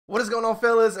What is going on,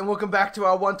 fellas, and welcome back to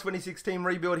our 126 team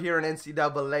rebuild here in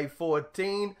NCAA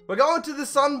 14. We're going to the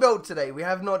Sun Belt today. We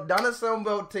have not done a Sun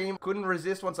Belt team. Couldn't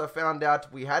resist once I found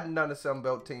out we hadn't done a Sun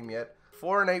Belt team yet.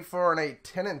 4-8, 4-8,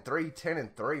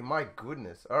 10-3, 10-3. My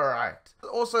goodness. All right.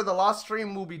 Also, the last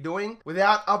stream we'll be doing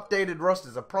without updated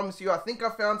rosters. I promise you, I think I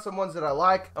found some ones that I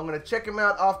like. I'm going to check them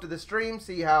out after the stream,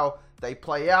 see how they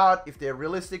play out, if they're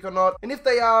realistic or not. And if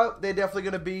they are, they're definitely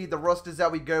going to be the rosters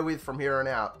that we go with from here on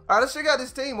out. All right, let's check out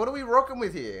this team. What are we rocking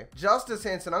with here? Justice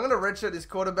Hanson. I'm going to redshirt this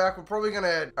quarterback. We're probably going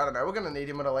to, I don't know, we're going to need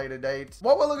him at a later date.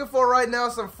 What we're looking for right now,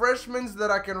 some freshmen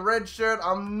that I can redshirt.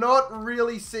 I'm not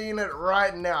really seeing it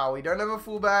right now. We don't have a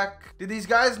fullback. Did these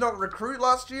guys not recruit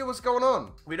last year? What's going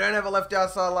on? We don't have a left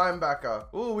outside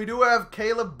linebacker. Ooh, we do have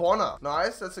Caleb Bonner.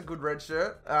 Nice, that's a good red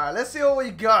shirt. All right, let's see what we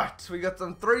got. We got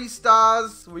some 3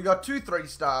 stars. We got 2 3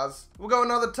 stars. We'll go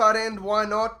another tight end. Why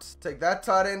not? Take that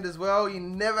tight end as well. You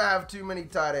never have too many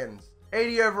tight ends.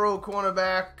 80 overall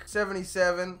cornerback,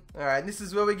 77. All right, this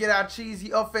is where we get our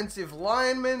cheesy offensive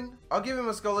lineman. I'll give him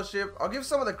a scholarship. I'll give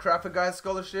some of the crapper guys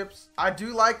scholarships. I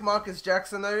do like Marcus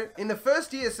Jackson though. In the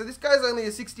first year, so this guy's only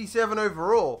a 67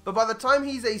 overall, but by the time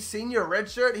he's a senior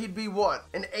redshirt, he'd be what?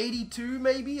 An 82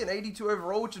 maybe? An 82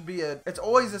 overall, which would be it's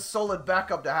always a solid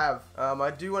backup to have.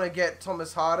 I do want to get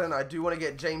Thomas Harden. I do want to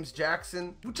get James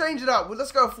Jackson. We'll change it up.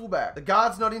 Let's go fullback. The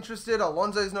guard's not interested.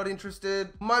 Alonzo's not interested.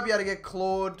 Might be able to get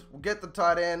Claude. We'll get the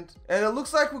tight end. And it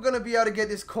looks like we're going to be able to get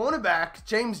this cornerback,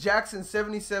 James Jackson,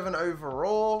 77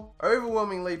 overall.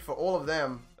 Overwhelming lead for all of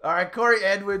them. All right, Corey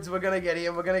Edwards, we're going to get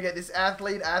him. We're going to get this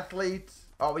athlete.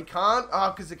 Oh, we can't? Oh,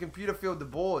 because the computer filled the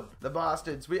board. The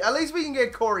bastards. At least we can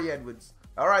get Corey Edwards.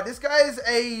 All right, this guy is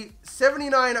a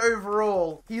 79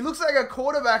 overall. He looks like a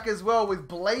quarterback as well with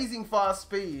blazing fast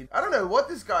speed. I don't know what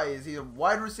this guy is. He's a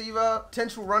wide receiver,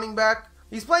 potential running back.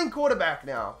 He's playing quarterback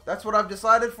now. That's what I've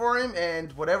decided for him,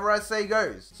 and whatever I say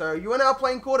goes. So you are now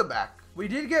playing quarterback. We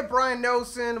did get Brian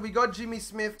Nelson. We got Jimmy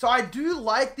Smith. So I do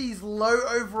like these low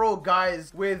overall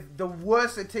guys with the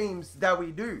worst teams that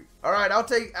we do. All right, I'll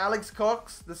take Alex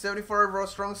Cox, the 74 overall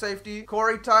strong safety.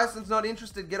 Corey Tyson's not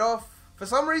interested. Get off. For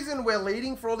some reason, we're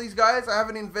leading for all these guys. I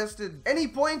haven't invested any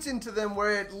points into them.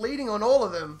 We're leading on all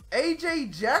of them.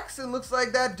 AJ Jackson looks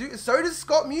like that dude. So does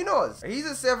Scott Munoz. He's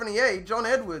a 78. John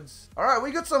Edwards. All right,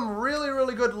 we got some really,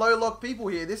 really good low lock people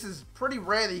here. This is pretty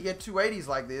rare that you get 280s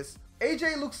like this.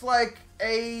 AJ looks like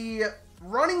a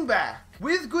running back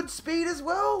with good speed as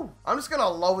well. I'm just going to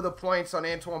lower the points on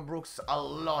Antoine Brooks a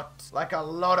lot. Like a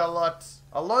lot.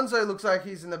 Alonzo looks like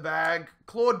he's in the bag.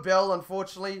 Claude Bell,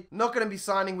 unfortunately, not going to be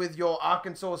signing with your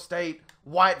Arkansas State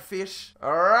Whitefish.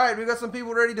 All right, we got some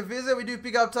people ready to visit. We do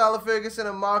pick up Tyler Ferguson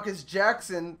and Marcus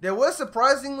Jackson. There were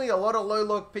surprisingly a lot of low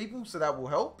lock people, so that will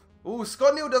help. Ooh,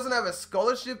 Scott Neal doesn't have a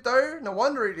scholarship though. No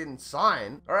wonder he didn't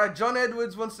sign. All right, John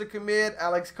Edwards wants to commit.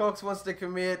 Alex Cox wants to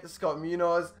commit. Scott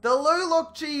Munoz. The low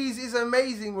lock cheese is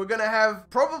amazing. We're going to have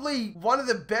probably one of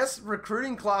the best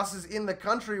recruiting classes in the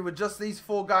country with just these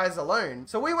 4 guys alone.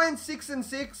 So we went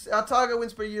 6-6. Our target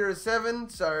wins per year is 7.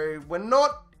 So we're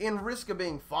not in risk of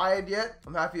being fired yet.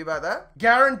 I'm happy about that.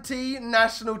 Guarantee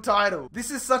national title.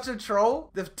 This is such a troll.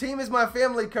 The team is my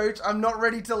family, coach. I'm not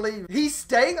ready to leave. He's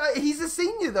staying. He's a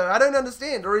senior though. I don't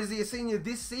understand. Or is he a senior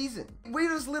this season? We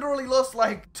just literally lost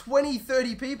like 20,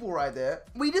 30 people right there.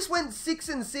 We just went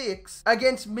 6-6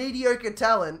 against mediocre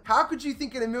talent. How could you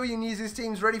think in a million years this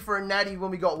team's ready for a natty when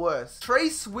we got worse? Trey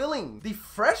Swilling, the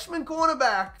freshman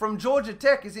cornerback from Georgia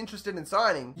Tech, is interested in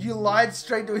signing. You lied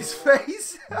straight to his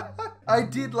face. I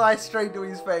did lie straight to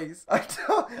his face. I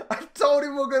told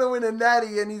him we're gonna win a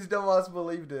natty and his dumbass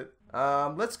believed it.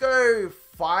 Let's go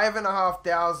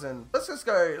 5,500. Let's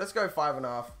go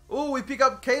 5.5. Oh, we pick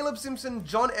up Caleb Simpson,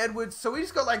 John Edwards. So we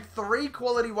just got like 3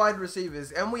 quality wide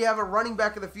receivers, and we have a running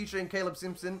back of the future in Caleb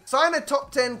Simpson. Sign a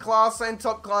top 10 class, sign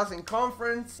top class in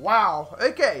conference. Wow.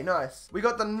 Okay, nice. We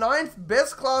got the 9th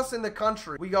best class in the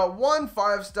country. We got 1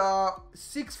 5-star,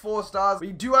 6 4-stars.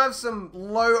 We do have some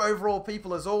low overall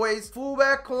people as always.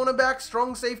 Fullback, cornerback,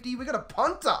 strong safety. We got a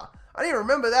punter. I didn't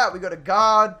remember that. We got a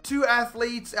guard, 2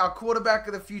 athletes, our quarterback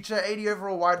of the future, 80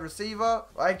 overall wide receiver.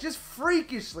 Like, just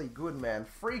freakishly good, man.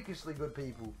 Freakishly good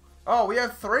people. Oh, we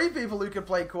have 3 people who can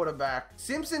play quarterback.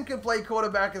 Simpson can play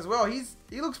quarterback as well. He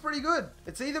looks pretty good.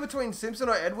 It's either between Simpson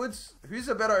or Edwards. Who's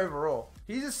a better overall?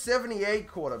 He's a 78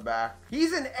 quarterback.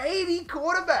 He's an 80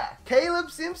 quarterback. Caleb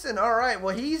Simpson. All right,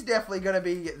 well, he's definitely going to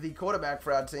be the quarterback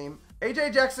for our team.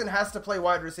 AJ Jackson has to play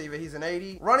wide receiver. He's an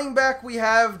 80. Running back, we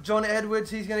have John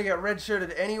Edwards. He's going to get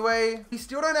redshirted anyway. We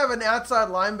still don't have an outside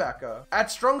linebacker.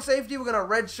 At strong safety, we're going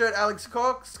to redshirt Alex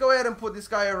Cox. Go ahead and put this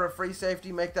guy over a free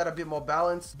safety. Make that a bit more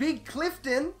balanced. Big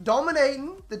Clifton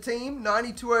dominating the team.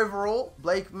 92 overall.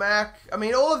 Blake Mack. I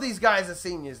mean, all of these guys are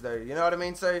seniors though. You know what I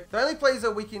mean? So the only players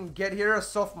that we can get here are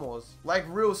sophomores. Like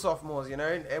real sophomores, you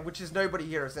know, which is nobody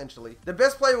here essentially. The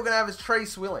best player we're going to have is Trey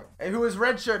Swilling, who is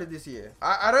redshirted this year.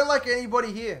 I don't like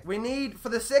anybody here. We need, for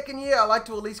the second year, I like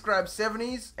to at least grab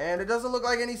 70s, and it doesn't look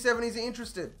like any 70s are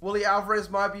interested. Willie Alvarez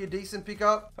might be a decent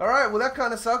pickup. All right, well, that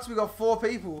kind of sucks. We got 4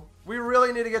 people. We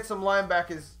really need to get some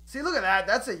linebackers. See, look at that.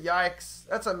 That's a yikes.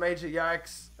 That's a major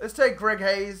yikes. Let's take Greg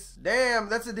Hayes. Damn,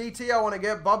 that's a DT I want to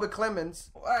get. Bubba Clemens.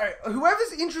 All right,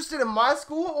 whoever's interested in my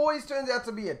school always turns out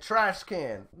to be a trash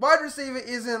can. Wide receiver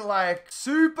isn't like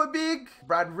super big.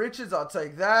 Brad Richards, I'll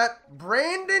take that.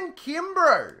 Brandon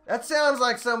Kimbrough. That sounds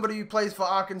like somebody who plays for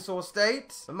Arkansas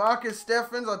State. Marcus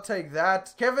Steffens, I'll take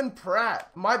that. Kevin Pratt.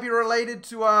 Might be related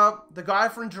to the guy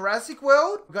from Jurassic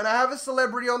World. We're going to have a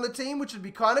celebrity on the team, which would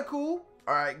be kind of cool.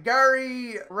 All right,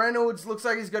 Gary Reynolds looks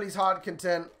like he's got his heart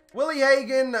content. Willie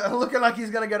Hagan looking like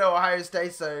he's going to go to Ohio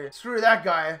State, so screw that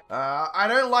guy. I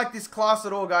don't like this class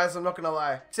at all, guys. I'm not going to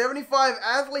lie. 75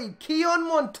 athlete, Keon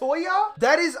Montoya?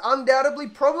 That is undoubtedly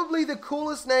probably the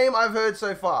coolest name I've heard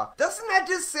so far. Doesn't that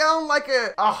just sound like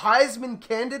a Heisman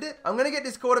candidate? I'm going to get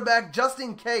this quarterback just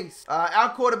in case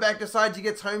our quarterback decides he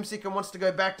gets homesick and wants to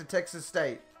go back to Texas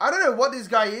State. I don't know what this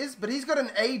guy is, but he's got an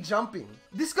A jumping.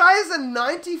 This guy is a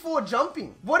 94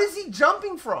 jumping. What is he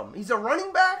jumping from? He's a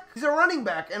running back? He's a running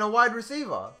back and a wide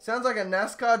receiver. Sounds like a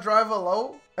NASCAR driver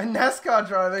low. A NASCAR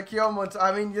driver, Keon Montoya.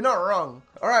 I mean, you're not wrong.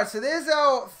 All right, so there's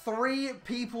our 3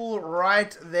 people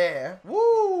right there.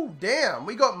 Woo, damn.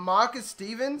 We got Marcus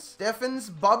Steffens,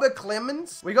 Bubba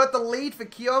Clemens. We got the lead for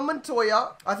Keon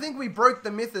Montoya. I think we broke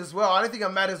the myth as well. I don't think it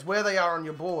matters where they are on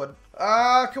your board.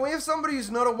 Can we have somebody who's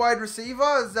not a wide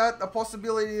receiver? Is that a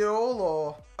possibility at all,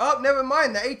 or? Oh, never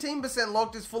mind. The 18%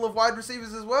 locked is full of wide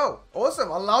receivers as well.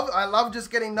 Awesome. I love just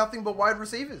getting nothing but wide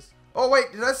receivers. Oh,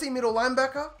 wait. Did I see middle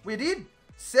linebacker? We did.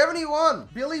 71,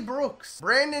 Billy Brooks.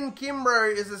 Brandon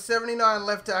Kimbrough is a 79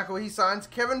 left tackle. He signs.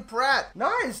 Kevin Pratt.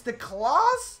 Nice. The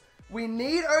class. We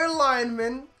need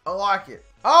O-linemen. I like it.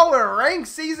 Oh, we're ranked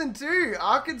season 2.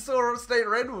 Arkansas State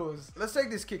Red Wolves. Let's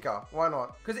take this kicker. Why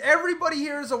not? Because everybody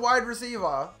here is a wide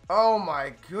receiver. Oh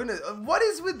my goodness. What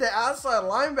is with the outside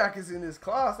linebackers in this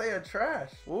class? They are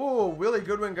trash. Ooh, Willie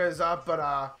Goodwin goes up.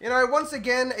 But, you know, once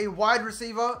again, a wide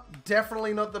receiver.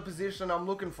 Definitely not the position I'm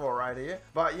looking for right here.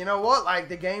 But you know what? Like,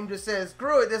 the game just says,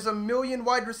 screw it. There's a million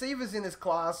wide receivers in this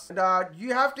class. And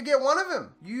you have to get one of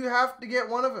them. You have to get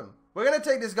one of them. We're going to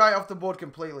take this guy off the board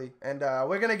completely. And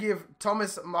we're going to give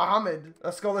Thomas Muhammad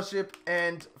a scholarship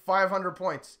and 500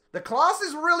 points. The class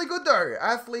is really good though.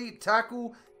 Athlete,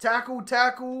 tackle.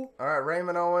 All right,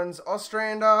 Raymond Owens,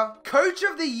 Ostrander. Coach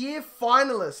of the Year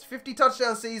finalist. 50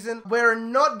 touchdown season. We're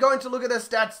not going to look at their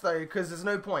stats though, because there's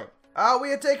no point.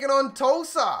 We are taking on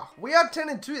Tulsa. We are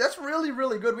 10-2. That's really,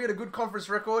 really good. We had a good conference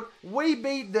record. We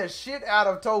beat the shit out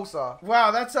of Tulsa.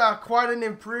 Wow, that's quite an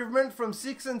improvement from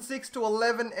 6-6 to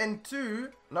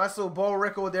 11-2. Nice little bowl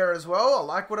record there as well. I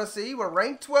like what I see. We're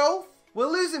ranked 12th. We're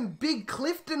losing Big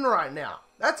Clifton right now.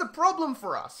 That's a problem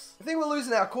for us. I think we're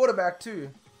losing our quarterback too.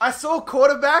 I saw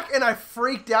quarterback and I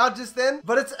freaked out just then,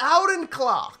 but it's Alden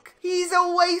Clark. He's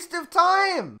a waste of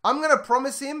time. I'm going to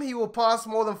promise him he will pass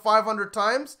more than 500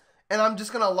 times. And I'm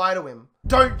just going to lie to him.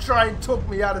 Don't try and talk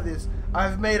me out of this.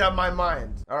 I've made up my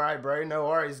mind. All right, bro. No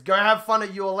worries. Go have fun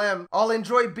at ULM. I'll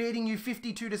enjoy beating you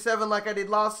 52-7 like I did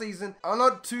last season. I'm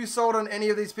not too sold on any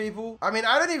of these people. I mean,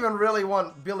 I don't even really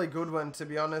want Billy Goodwin, to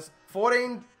be honest.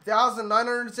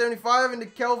 14,975 into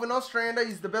Kelvin Ostrander.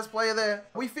 He's the best player there.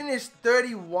 We finished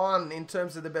 31 in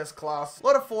terms of the best class. A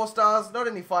lot of 4 stars, not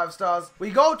any 5 stars. We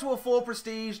go to a 4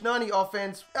 prestige, not any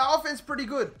offense. Our offense pretty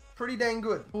good. Pretty dang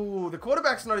good. Ooh, the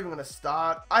quarterback's not even going to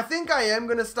start. I think I am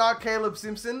going to start Caleb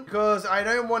Simpson because I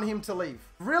don't want him to leave.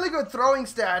 Really good throwing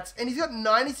stats, and he's got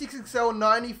 96 excel,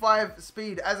 95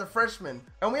 speed as a freshman,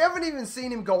 and we haven't even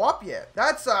seen him go up yet.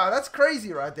 That's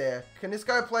crazy right there. Can this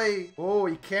guy play? Oh,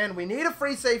 he can. We need a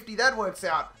free safety. That works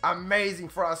out amazing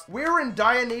for us. We're in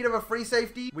dire need of a free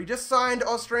safety. We just signed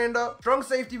Ostrander. Strong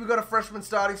safety, we got a freshman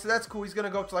starting, so that's cool. He's going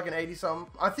to go up to like an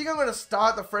 80-something. I think I'm going to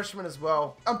start the freshman as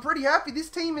well. I'm pretty happy. This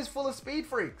team is full of speed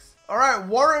freaks. All right,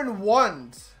 Warren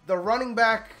Wand, the running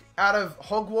back out of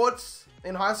Hogwarts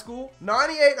in high school.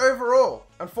 98 overall.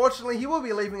 Unfortunately, he will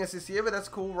be leaving us this year, but that's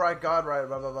cool. Right guard, right,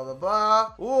 blah, blah, blah, blah,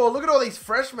 blah. Oh, look at all these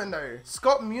freshmen, though.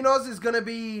 Scott Munoz is going to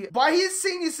be, by his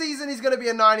senior season, he's going to be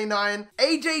a 99.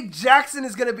 AJ Jackson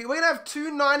is going to be, we're going to have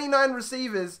 2 99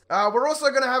 receivers. We're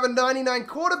also going to have a 99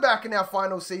 quarterback in our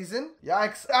final season.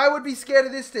 Yikes. I would be scared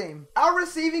of this team. Our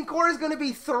receiving core is going to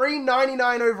be 3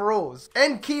 99 overalls.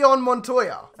 And Keon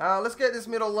Montoya. Let's get this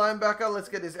middle linebacker. Let's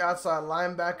get this outside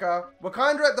linebacker. We're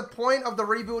kind of at the point of the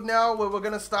rebuild now where we're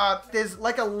going to start. There's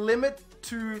like a limit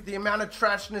to the amount of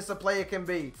trashness a player can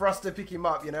be for us to pick him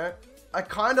up, you know? I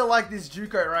kind of like this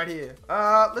JUCO right here.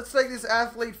 Let's take this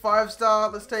athlete 5-star.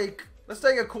 Let's take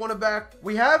a cornerback.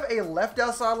 We have a left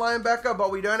outside linebacker, but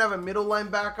we don't have a middle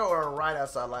linebacker or a right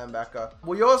outside linebacker.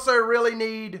 We also really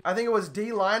need, I think it was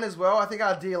D-line as well. I think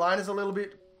our D-line is a little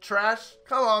bit trash.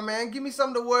 Come on, man. Give me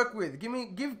something to work with.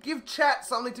 Give chat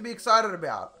something to be excited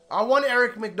about. I want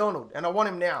Eric McDonald, and I want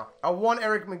him now. I want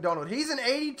Eric McDonald. He's an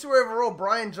 82 overall,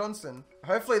 Brian Johnson.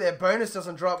 Hopefully their bonus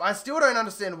doesn't drop. I still don't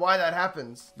understand why that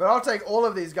happens, but I'll take all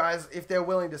of these guys if they're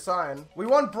willing to sign. We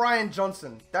want Brian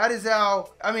Johnson. That is our,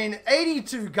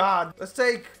 82 guard. Let's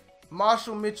take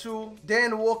Marshall Mitchell,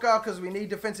 Dan Walker, because we need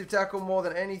defensive tackle more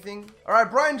than anything. All right,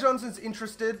 Brian Johnson's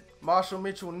interested. Marshall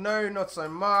Mitchell, no, not so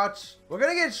much. We're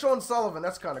going to get Sean Sullivan.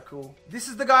 That's kind of cool. This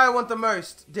is the guy I want the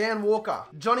most. Dan Walker,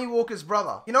 Johnny Walker's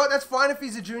brother. You know what? That's fine if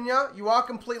he's a junior. You are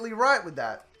completely right with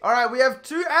that. All right, we have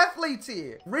 2 athletes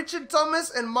here. Richard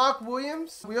Thomas and Mark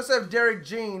Williams. We also have Derek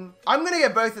Jean. I'm going to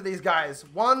get both of these guys.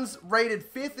 One's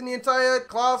rated 5th in the entire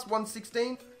class, one's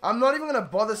 16th. I'm not even going to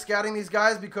bother scouting these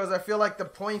guys because I feel like the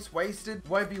points wasted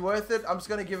won't be worth it. I'm just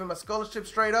going to give him a scholarship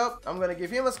straight up. I'm going to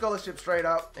give him a scholarship straight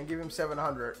up and give him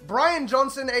 700. Brian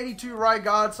Johnson, 82 right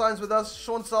guard, signs with us.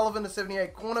 Sean Sullivan, a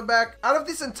 78 cornerback. Out of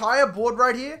this entire board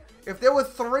right here, if there were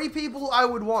 3 people I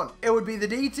would want, it would be the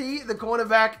DT, the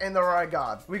cornerback, and the right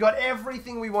guard. We got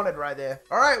everything we wanted right there.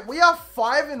 All right, we are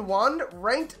 5-1,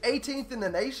 ranked 18th in the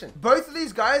nation. Both of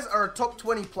these guys are a top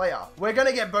 20 player. We're going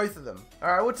to get both of them.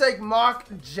 All right, we'll take Mark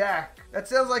Jack. That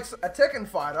sounds like a Tekken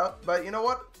fighter, but you know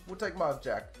what? We'll take Mark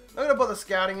Jack. I'm not going to bother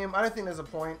scouting him. I don't think there's a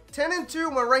point. 10-2,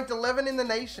 and we're ranked 11 in the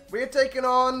nation. We're taking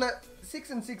on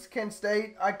 6-6 Kent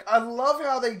State. I love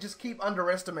how they just keep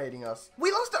underestimating us.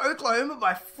 We lost to Oklahoma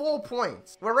by 4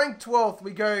 points. We're ranked 12th.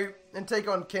 We go and take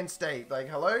on Kent State. Like,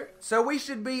 hello? So we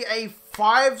should be a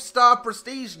 5-star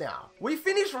prestige now. We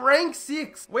finished ranked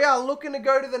 6. We are looking to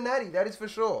go to the Natty. That is for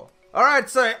sure. All right,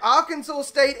 so Arkansas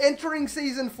State entering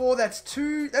season 4.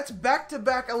 That's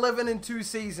back-to-back 11-2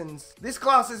 seasons. This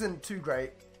class isn't too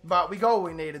great, but we got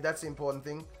what we needed. That's the important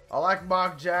thing. I like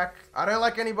Mark Jack. I don't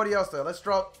like anybody else, though. Let's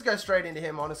go straight into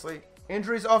him, honestly.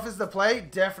 Injuries offers the play,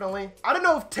 definitely. I don't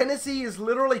know if Tennessee is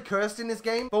literally cursed in this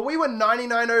game, but we were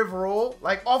 99 overall.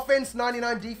 Like, offense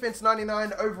 99, defense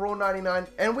 99, overall 99.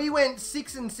 And we went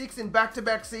 6-6 in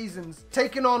back-to-back seasons,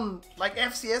 taking on, like,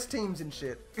 FCS teams and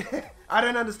shit. I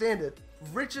don't understand it.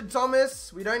 Richard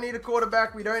Thomas, we don't need a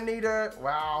quarterback. We don't need a...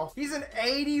 Wow. He's an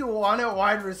 81 at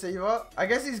wide receiver. I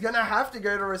guess he's going to have to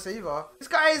go to receiver. This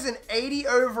guy is an 80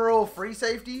 overall free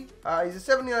safety. He's a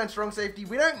 79 strong safety.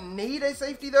 We don't need a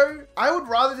safety, though. I would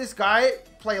rather this guy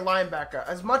play linebacker,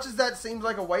 as much as that seems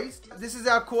like a waste. This is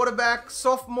our quarterback,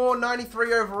 sophomore,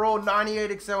 93 overall,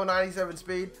 98 excel, 97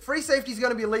 speed. Free safety's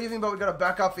going to be leaving, but we got a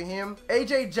backup for him.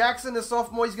 AJ Jackson, the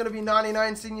sophomore, he's going to be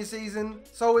 99 senior season.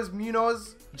 So is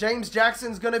Munoz. James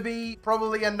Jackson's going to be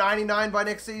probably a 99 by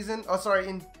next season. Oh, sorry,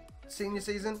 in senior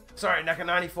season. Sorry, like a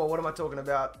 94. What am I talking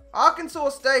about? Arkansas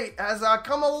State has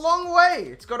come a long way.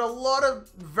 It's got a lot of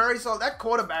very solid... That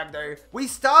quarterback, though. We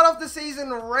start off the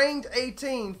season ranked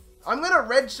 18th. I'm going to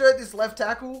redshirt this left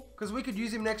tackle because we could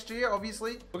use him next year,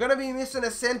 obviously. We're going to be missing a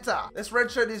center. Let's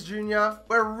redshirt this junior.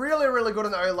 We're really, really good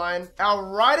on the O-line. Our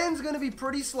right end's going to be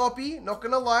pretty sloppy, not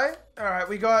going to lie. All right,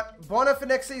 we got Bonner for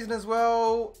next season as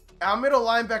well. Our middle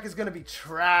linebacker is going to be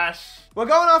trash. We're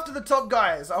going after the top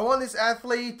guys. I want this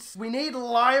athlete. We need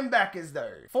linebackers,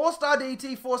 though. 4-star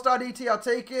DT, I'll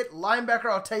take it. Linebacker,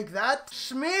 I'll take that.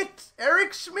 Schmidt,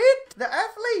 Eric Schmidt, the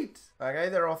athlete. Okay,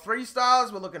 they're all 3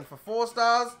 stars. We're looking for 4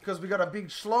 stars because we got a big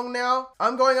schlong now.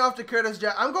 I'm going after Curtis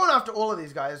Jackson. I'm going after all of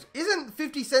these guys. Isn't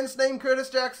 50 Cent's name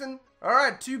Curtis Jackson? All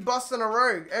right, 2 busts and a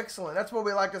rogue. Excellent. That's what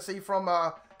we like to see from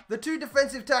the 2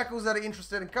 defensive tackles that are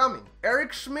interested in coming.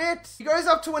 Eric Schmidt, he goes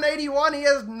up to an 81. He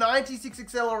has 96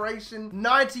 acceleration,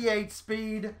 98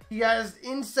 speed. He has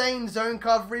insane zone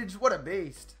coverage. What a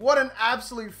beast. What an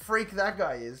absolute freak that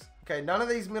guy is. Okay, none of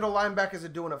these middle linebackers are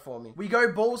doing it for me. We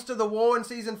go balls to the wall in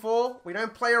season 4. We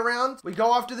don't play around. We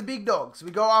go after the big dogs.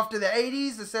 We go after the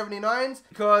 80s, the 79s,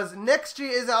 because next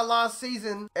year is our last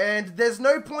season, and there's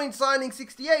no point signing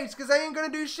 68s because they ain't gonna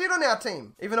do shit on our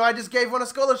team, even though I just gave one a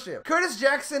scholarship. Curtis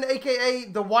Jackson, aka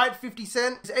the white 50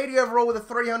 Cent, is 80 overall with a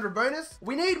 300 bonus.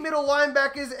 We need middle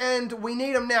linebackers, and we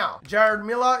need them now. Jared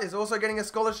Miller is also getting a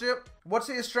scholarship. What's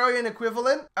the Australian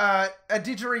equivalent? A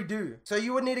didgeridoo. So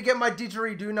you would need to get my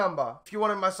didgeridoo number if you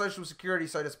wanted my social security,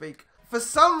 so to speak. For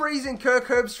some reason, Kirk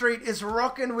Herbstreit is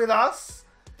rocking with us.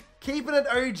 Keeping it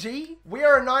OG. We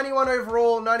are a 91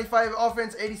 overall, 95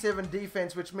 offense, 87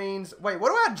 defense, which means... Wait, what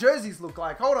do our jerseys look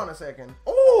like? Hold on a second.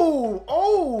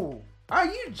 Oh! Are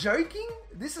you joking?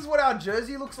 This is what our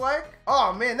jersey looks like?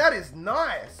 Oh man, that is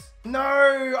nice. No,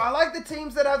 I like the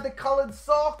teams that have the colored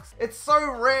socks. It's so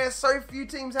rare, so few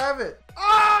teams have it.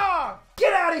 Ah!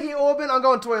 Get out of here, Auburn. I'm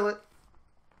going toilet.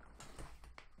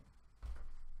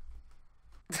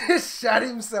 Just shat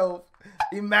himself.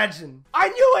 Imagine. I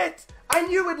knew it! I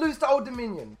knew we'd lose to Old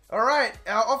Dominion. All right,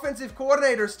 our offensive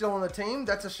coordinator is still on the team.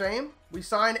 That's a shame. We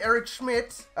signed Eric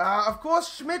Schmidt. Of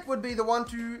course, Schmidt would be the one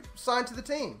to sign to the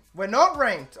team. We're not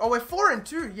ranked. Oh, we're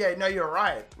 4-2. Yeah, no, you're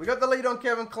right. We got the lead on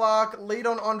Kevin Clark, lead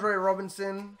on Andre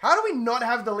Robinson. How do we not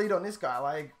have the lead on this guy?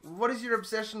 Like, what is your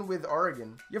obsession with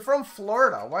Oregon? You're from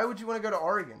Florida. Why would you want to go to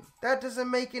Oregon? That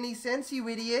doesn't make any sense, you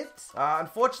idiot.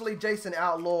 Unfortunately, Jason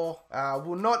Outlaw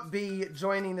will not be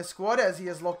joining the squad as he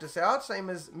has locked us out, same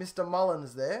as Mr.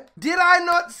 Mullins there. Did I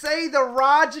not say the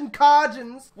Raj and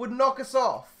Karjans would knock us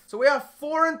off? So we are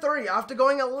 4-3 after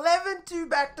going 11-2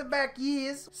 back-to-back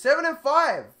years.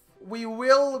 7-5. We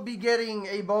will be getting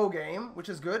a bowl game, which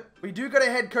is good. We do get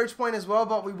a head coach point as well,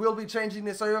 but we will be changing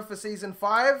this over for season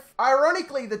 5.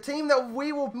 Ironically, the team that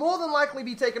we will more than likely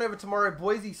be taking over tomorrow,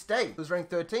 Boise State, who's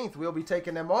ranked 13th, we'll be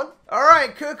taking them on. All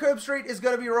right, Kirk Herbstreit is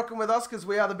going to be rocking with us because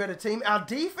we are the better team. Our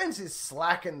defense is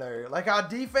slacking though. Like, our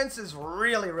defense is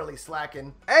really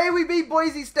slacking. Hey, we beat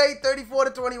Boise State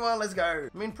 34-21. Let's go.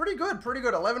 I mean, pretty good.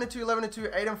 11-2,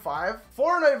 11-2, 8-5.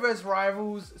 4-0 versus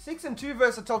rivals. 6-2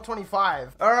 versus the top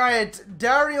 25. All right.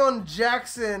 Darion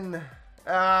Jackson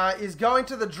is going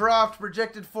to the draft,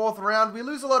 projected 4th round. We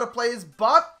lose a lot of players,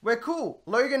 but we're cool.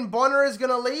 Logan Bonner is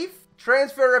going to leave.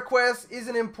 Transfer request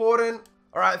isn't important.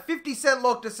 All right, 50 Cent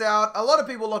locked us out. A lot of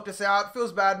people locked us out.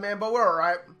 Feels bad, man, but we're all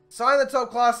right. Sign the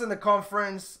top class in the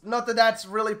conference. Not that that's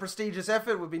really prestigious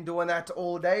effort. We've been doing that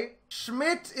all day.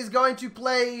 Schmidt is going to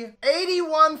play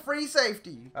 81 free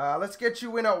safety. Let's get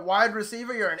you in at wide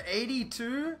receiver. You're an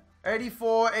 82.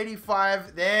 84,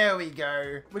 85, there we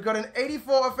go. We got an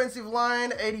 84 offensive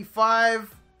line,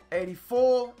 85,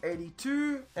 84,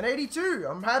 82, and 82.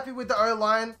 I'm happy with the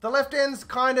O-line. The left end's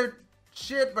kind of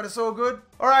shit, but it's all good.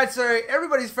 All right, so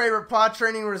everybody's favorite part,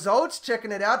 training results.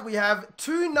 Checking it out. We have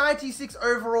 296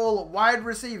 overall wide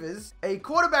receivers, a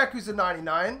quarterback who's a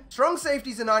 99, strong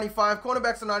safety's a 95,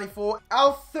 cornerback's a 94.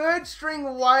 Our third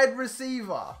string wide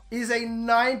receiver is a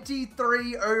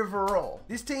 93 overall.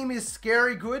 This team is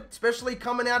scary good, especially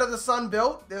coming out of the Sun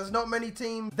Belt. There's not many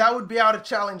teams that would be able to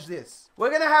challenge this. We're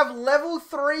going to have level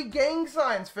 3 gang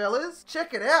signs, fellas.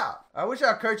 Check it out. I wish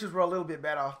our coaches were a little bit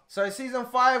better. So season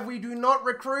 5, we do not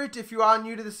recruit if you are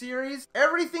new to the series.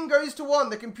 Everything goes to 1.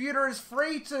 The computer is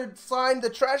free to sign the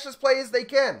trashiest players they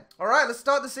can. All right, let's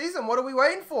start the season. What are we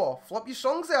waiting for? Flop your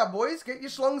schlongs out, boys. Get your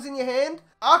schlongs in your hand.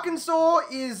 Arkansas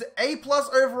is A+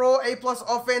 overall, A+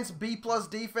 offense, B+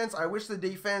 defense. I wish the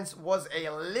defense was a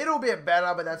little bit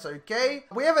better, but that's okay.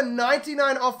 We have a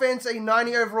 99 offense, a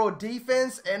 90 overall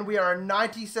defense, and we are a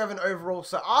 97 overall.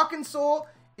 So Arkansas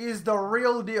is the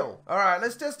real deal. All right,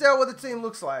 let's test out what the team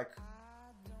looks like.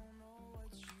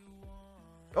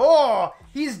 Oh,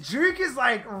 his juke is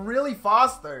like really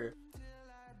fast though.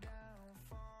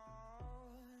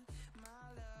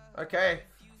 Okay.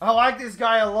 I like this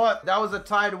guy a lot. That was a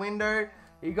tight window.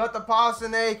 He got the pass in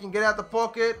there. He can get out the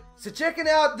pocket. So checking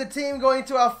out the team going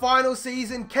to our final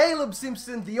season. Caleb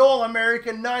Simpson, the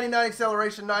All-American, 99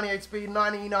 acceleration, 98 speed,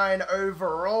 99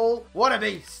 overall. What a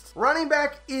beast. Running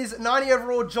back is 90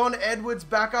 overall, John Edwards.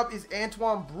 Backup is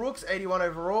Antoine Brooks, 81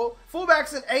 overall.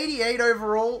 Fullback's an 88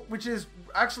 overall, which is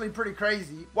actually pretty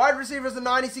crazy. Wide receivers are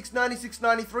 96, 96,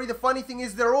 93. The funny thing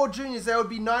is they're all juniors. They would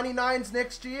be 99s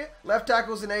next year. Left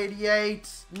tackle's an 88,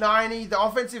 90. The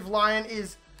offensive line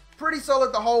is pretty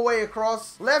solid the whole way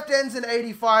across. Left end's an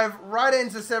 85, right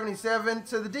end's a 77.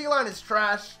 So the D-line is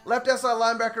trash. Left outside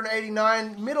linebacker an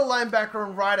 89, middle linebacker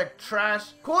and right are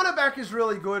trash. Cornerback is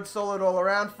really good, solid all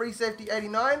around. Free safety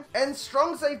 89, and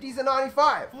strong safety's a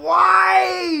 95.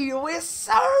 Why? We're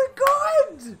so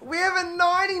good. We have a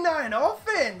 99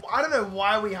 offense. I don't know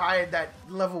why we hired that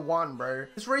level 1, bro.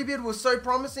 This rebuild was so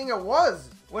promising. It was.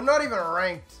 We're not even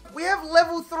ranked. We have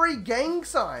level 3 gang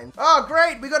signs. Oh,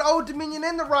 great. We got Old Dominion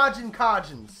and the Rajan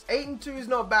Kajans. 8-2 is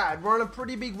not bad. We're on a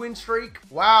pretty big win streak.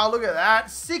 Wow, look at that.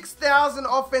 6,000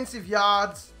 offensive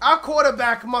yards. Our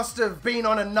quarterback must have been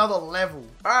on another level.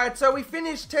 All right, so we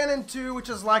finished 10-2, which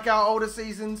is like our older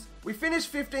seasons. We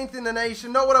finished 15th in the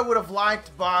nation, not what I would have liked,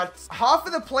 but half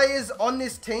of the players on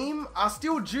this team are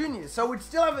still juniors, so we'd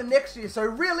still have it next year. So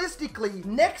realistically,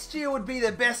 next year would be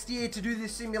the best year to do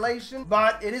this simulation,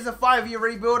 but it is a 5-year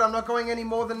rebuild. I'm not going any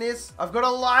more than this. I've got a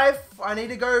life. I need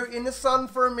to go in the sun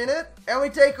for a minute, and we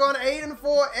take on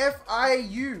 8-4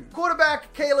 FIU.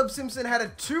 Quarterback Caleb Simpson had a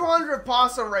 200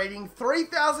 passer rating,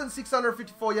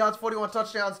 3,654 yards, 41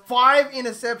 touchdowns, 5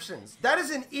 interceptions. That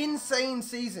is an insane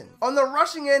season. On the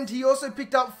rushing end, he also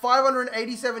picked up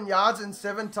 587 yards and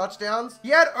 7 touchdowns. He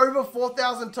had over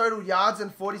 4,000 total yards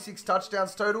and 46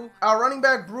 touchdowns total. Our running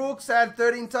back Brooks had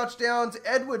 13 touchdowns.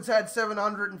 Edwards had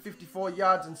 754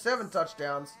 yards and 7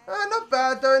 touchdowns. Not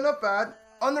bad though, not bad.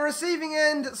 On the receiving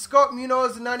end, Scott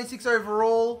Munoz, 96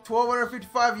 overall,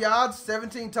 1,255 yards,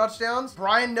 17 touchdowns.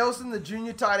 Brian Nelson, the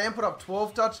junior tight end, put up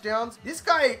 12 touchdowns. This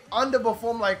guy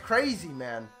underperformed like crazy,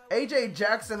 man. AJ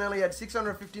Jackson only had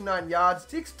 659 yards,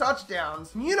 6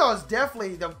 touchdowns. Munoz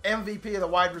definitely the MVP of the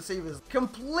wide receivers.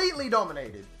 Completely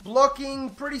dominated.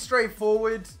 Blocking, pretty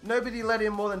straightforward. Nobody let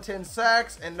in more than 10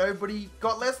 sacks, and nobody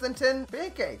got less than 10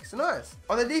 pancakes. Nice.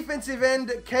 On the defensive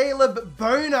end, Caleb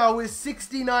Boner with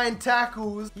 69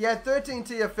 tackles. He had 13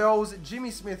 TFLs.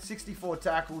 Jimmy Smith, 64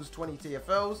 tackles, 20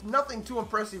 TFLs. Nothing too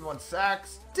impressive on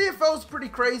sacks. TFL's pretty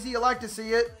crazy. I like to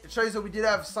see it. It shows that we did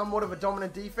have somewhat of a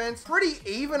dominant defense. Pretty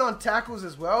even on tackles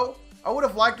as well. I would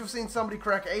have liked to have seen somebody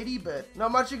crack 80, but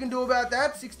not much you can do about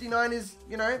that. 69 is,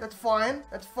 you know, that's fine.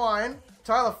 That's fine.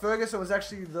 Tyler Ferguson was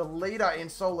actually the leader in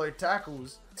solo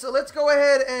tackles. So let's go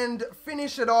ahead and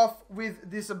finish it off with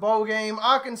this bowl game.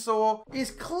 Arkansas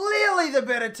is clearly the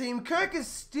better team. Kirk is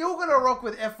still going to rock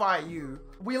with FIU.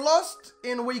 We lost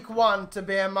in week 1 to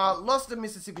Bama, lost to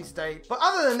Mississippi State. But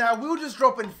other than that, we were just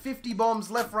dropping 50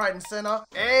 bombs left, right, and center.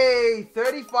 Hey,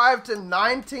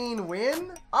 35-19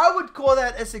 win. I would call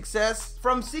that a success.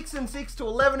 From 6-6 to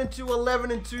 11-2,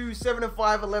 11-2, 7-5,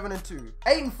 11-2.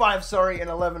 8-5, sorry, and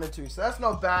 11-2. So that's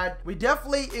not bad. We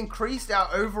definitely increased our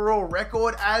overall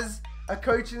record as a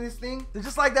coach in this thing. So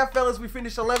just like that, fellas, we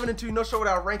finished 11-2. Not sure what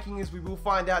our ranking is. We will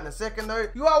find out in a second, though.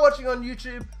 You are watching on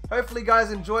YouTube. Hopefully, you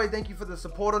guys enjoyed. Thank you for the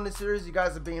support on this series. You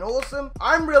guys have been awesome.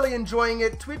 I'm really enjoying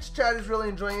it. Twitch chat is really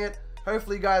enjoying it.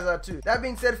 Hopefully, you guys are too. That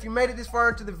being said, if you made it this far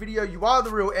into the video, you are the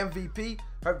real MVP.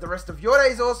 Hope the rest of your day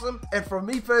is awesome. And from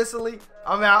me personally,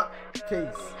 I'm out. Peace.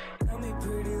 Tell me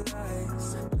pretty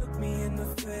lies, look me in the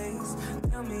face.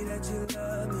 Tell me that you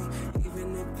love me,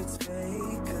 even if it's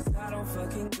fake. Cause I don't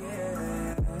fucking care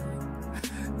at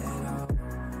all.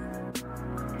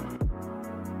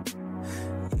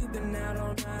 You've been out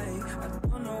all night, I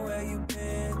don't know where you've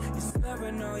been. You're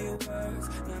slurring all your words.